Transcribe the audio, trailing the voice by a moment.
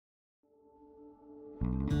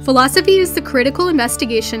Philosophy is the critical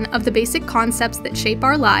investigation of the basic concepts that shape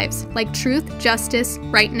our lives, like truth, justice,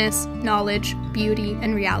 rightness, knowledge, beauty,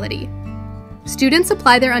 and reality. Students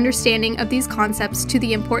apply their understanding of these concepts to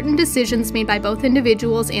the important decisions made by both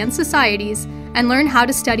individuals and societies, and learn how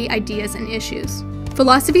to study ideas and issues.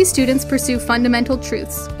 Philosophy students pursue fundamental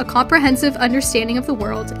truths, a comprehensive understanding of the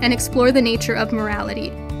world, and explore the nature of morality.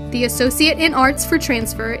 The Associate in Arts for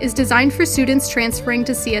Transfer is designed for students transferring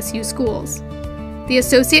to CSU schools. The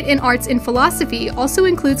Associate in Arts in Philosophy also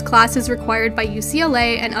includes classes required by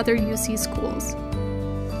UCLA and other UC schools.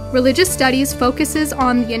 Religious Studies focuses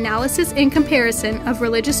on the analysis and comparison of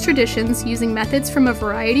religious traditions using methods from a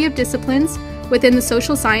variety of disciplines within the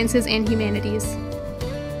social sciences and humanities.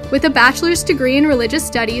 With a bachelor's degree in religious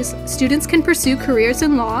studies, students can pursue careers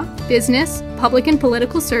in law, business, public and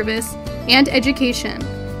political service, and education,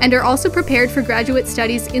 and are also prepared for graduate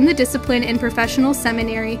studies in the discipline in professional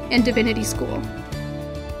seminary and divinity school.